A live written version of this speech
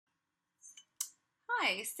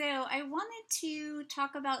Hi, so I wanted to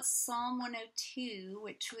talk about Psalm 102,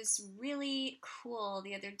 which was really cool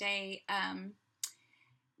the other day.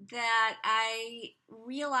 That I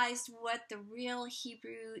realized what the real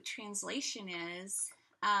Hebrew translation is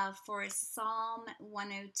for Psalm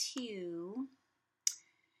 102.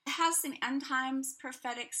 It has some end times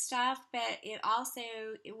prophetic stuff, but it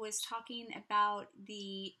was talking about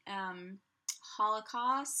the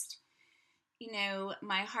Holocaust.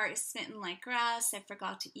 My heart is smitten like grass. I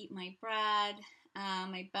forgot to eat my bread.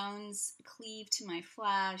 My bones cleave to my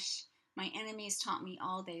flesh. My enemies taunt me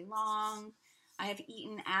all day long. I have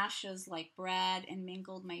eaten ashes like bread and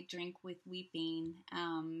mingled my drink with weeping.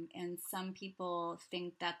 And some people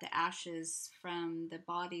think that the ashes from the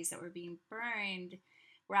bodies that were being burned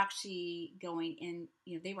were actually going in,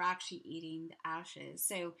 they were actually eating the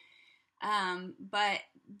ashes. But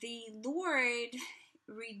the Lord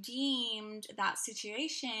redeemed that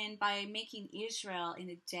situation by making Israel in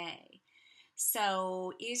a day.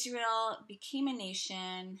 So Israel became a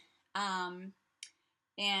nation, and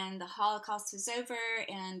the Holocaust was over,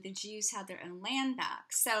 and the Jews had their own land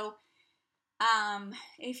back. So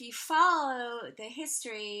if you follow the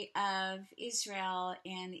history of Israel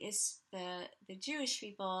and the Jewish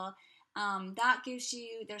people, that gives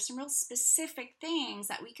you, there's some real specific things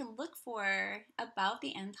that we can look for about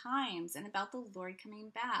the end times and about the Lord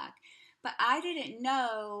coming back. But I didn't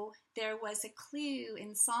know there was a clue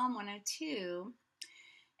in Psalm 102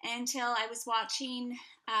 until I was watching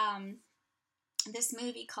this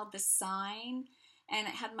movie called The Sign, and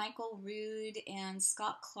it had Michael Rood and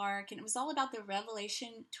Scott Clark, and it was all about the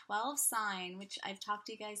Revelation 12 sign, which I've talked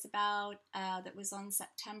to you guys about, that was on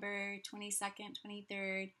September 22nd,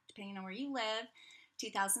 23rd, depending on where you live,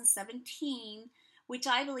 2017, which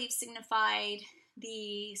I believe signified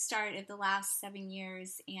the start of the last 7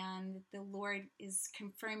 years, and the Lord is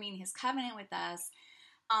confirming his covenant with us.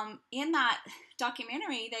 In that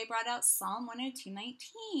documentary, they brought out Psalm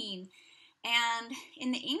 102:19, and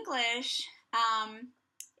in the English,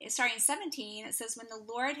 starting in 17, it says, when the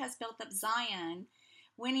Lord has built up Zion,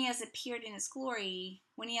 when he has appeared in his glory,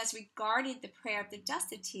 when he has regarded the prayer of the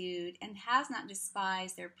destitute and has not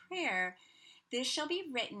despised their prayer, this shall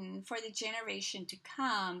be written for the generation to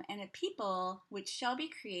come, and a people which shall be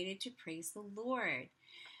created to praise the Lord.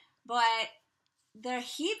 But the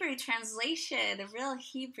Hebrew translation, the real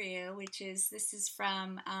Hebrew, this is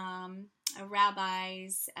from a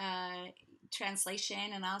rabbi's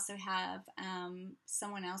translation, and I also have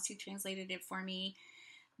someone else who translated it for me.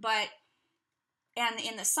 And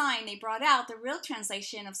in the sign, they brought out the real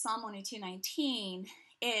translation of Psalm 102:19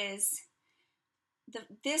 is,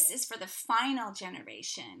 this is for the final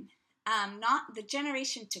generation. Not the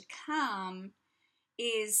generation to come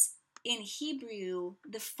is in Hebrew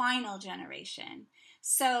the final generation.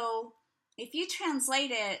 So if you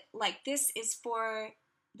translate it like this is for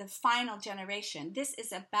the final generation, this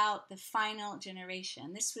is about the final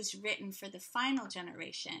generation, this was written for the final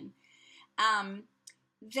generation,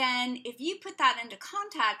 then if you put that into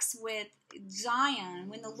context with Zion,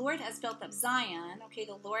 when the Lord has built up Zion, okay,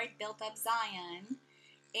 the Lord built up Zion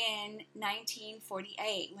in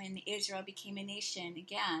 1948 when Israel became a nation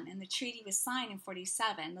again, and the treaty was signed in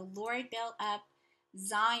 47. The Lord built up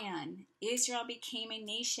Zion. Israel became a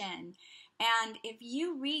nation. And if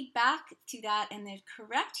you read back to that in the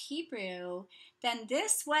correct Hebrew, then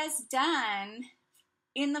this was done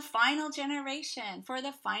in the final generation, for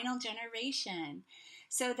the final generation.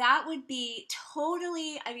 So that would be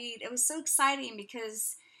totally, it was so exciting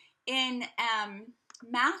because in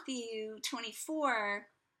Matthew 24,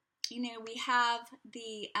 we have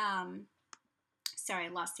the, sorry, I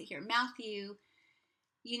lost it here. Matthew,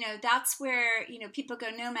 that's where, people go,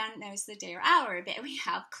 no man knows the day or hour, but we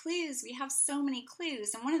have clues. We have so many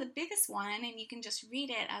clues. And one of the biggest one, and you can just read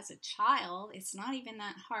it as a child, it's not even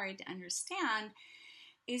that hard to understand,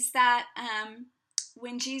 is that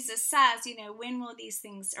when Jesus says, when will these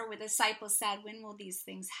things, or when the disciples said, when will these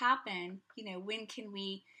things happen? When can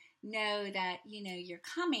we know that, you're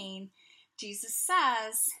coming? Jesus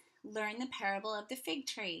says, learn the parable of the fig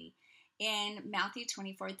tree in Matthew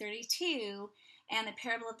 24:32. And the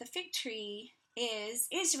parable of the fig tree is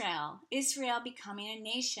Israel becoming a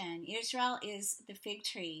nation. Israel is the fig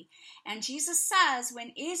tree. And Jesus says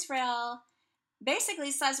when Israel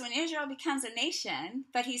becomes a nation,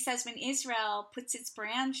 but he says when Israel puts its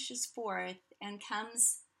branches forth and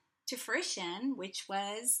comes to fruition, which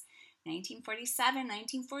was 1947,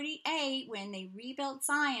 1948, when they rebuilt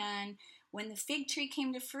Zion, when the fig tree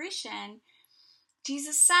came to fruition,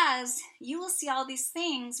 Jesus says, you will see all these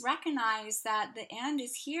things, recognize that the end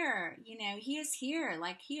is here. He is here,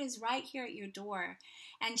 like he is right here at your door.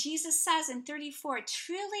 And Jesus says in 34,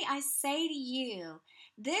 truly I say to you,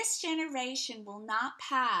 this generation will not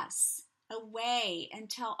pass away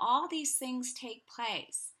until all these things take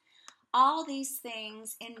place. All these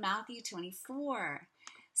things in Matthew 24.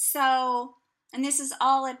 So, and this is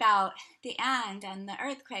all about the end and the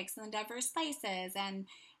earthquakes and the diverse places and,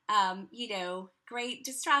 great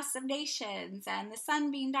distress of nations and the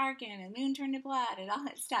sun being darkened and the moon turned to blood and all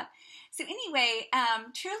that stuff. So anyway,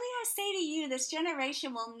 truly I say to you, this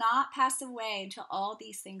generation will not pass away until all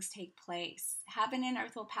these things take place. Heaven and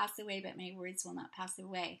earth will pass away, but my words will not pass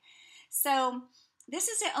away. So this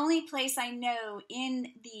is the only place I know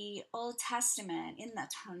in the Old Testament, in the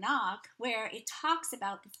Tanakh, where it talks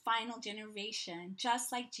about the final generation,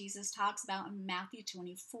 just like Jesus talks about in Matthew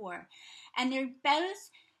 24. And they're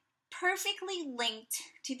both perfectly linked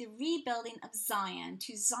to the rebuilding of Zion,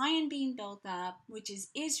 to Zion being built up, which is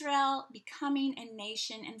Israel becoming a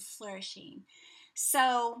nation and flourishing.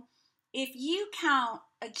 So if you count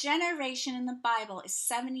a generation in the Bible is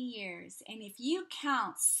 70 years, and if you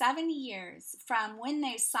count 70 years from when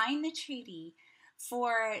they signed the treaty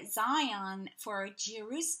for Zion, for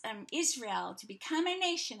Jerusalem, Israel to become a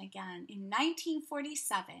nation again in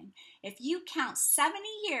 1947, if you count 70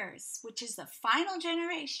 years, which is the final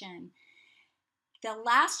generation, the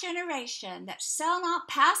last generation that shall not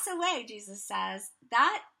pass away, Jesus says,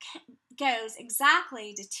 that goes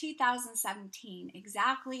exactly to 2017,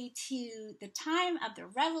 exactly to the time of the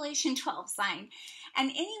Revelation 12 sign.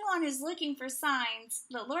 And anyone who's looking for signs,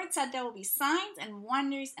 the Lord said there will be signs and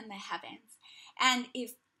wonders in the heavens. And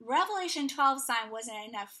if Revelation 12 sign wasn't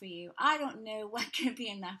enough for you, I don't know what could be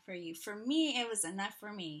enough for you. For me, it was enough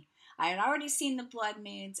for me. I had already seen the blood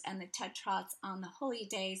moons and the tetrads on the holy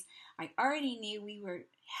days. I already knew we were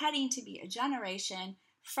heading to be a generation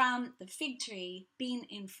from the fig tree being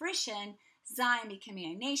in fruition, Zion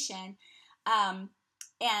becoming a nation.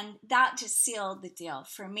 And that just sealed the deal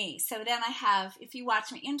for me. So then I have, if you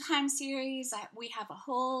watch my End Time series, we have a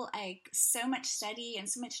whole, so much study and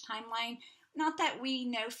so much timeline. Not that we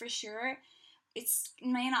know for sure. It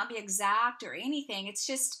may not be exact or anything. It's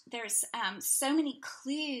just there's so many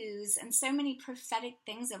clues and so many prophetic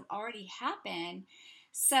things have already happened.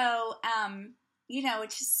 So,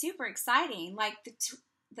 it's just super exciting. Like the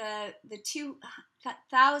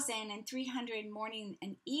 2,300 morning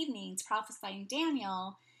and evenings prophesying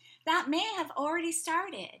Daniel, that may have already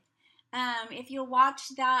started. If you'll watch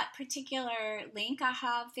that particular link I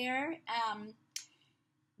have there,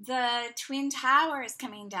 the Twin Towers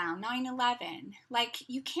coming down, 9/11. Like,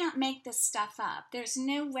 you can't make this stuff up. There's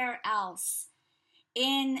nowhere else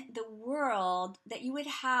in the world that you would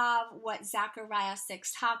have what Zechariah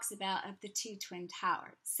 6 talks about of the two Twin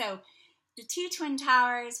Towers. So the two Twin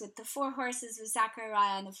Towers with the four horses of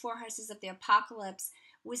Zechariah and the four horses of the Apocalypse,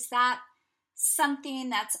 was that something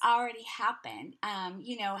that's already happened?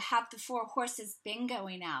 Have the four horses been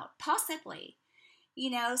going out? Possibly.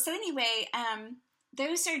 So anyway,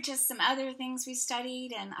 those are just some other things we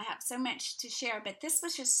studied, and I have so much to share, but this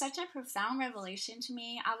was just such a profound revelation to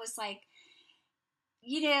me. I was like,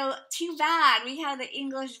 too bad we had the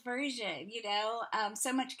English version,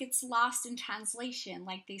 so much gets lost in translation,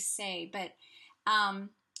 like they say, but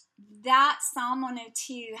that Psalm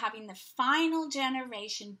 102, having the final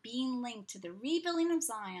generation being linked to the rebuilding of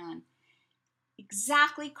Zion,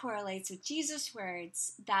 exactly correlates with Jesus'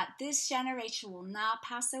 words that this generation will not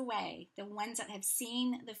pass away, the ones that have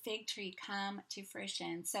seen the fig tree come to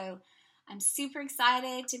fruition. So I'm super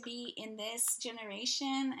excited to be in this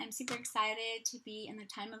generation. I'm super excited to be in the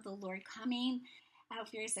time of the Lord coming. I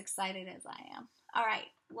hope you're as excited as I am. All right,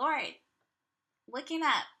 Lord, looking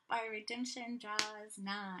up, our redemption draws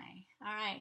nigh. All right.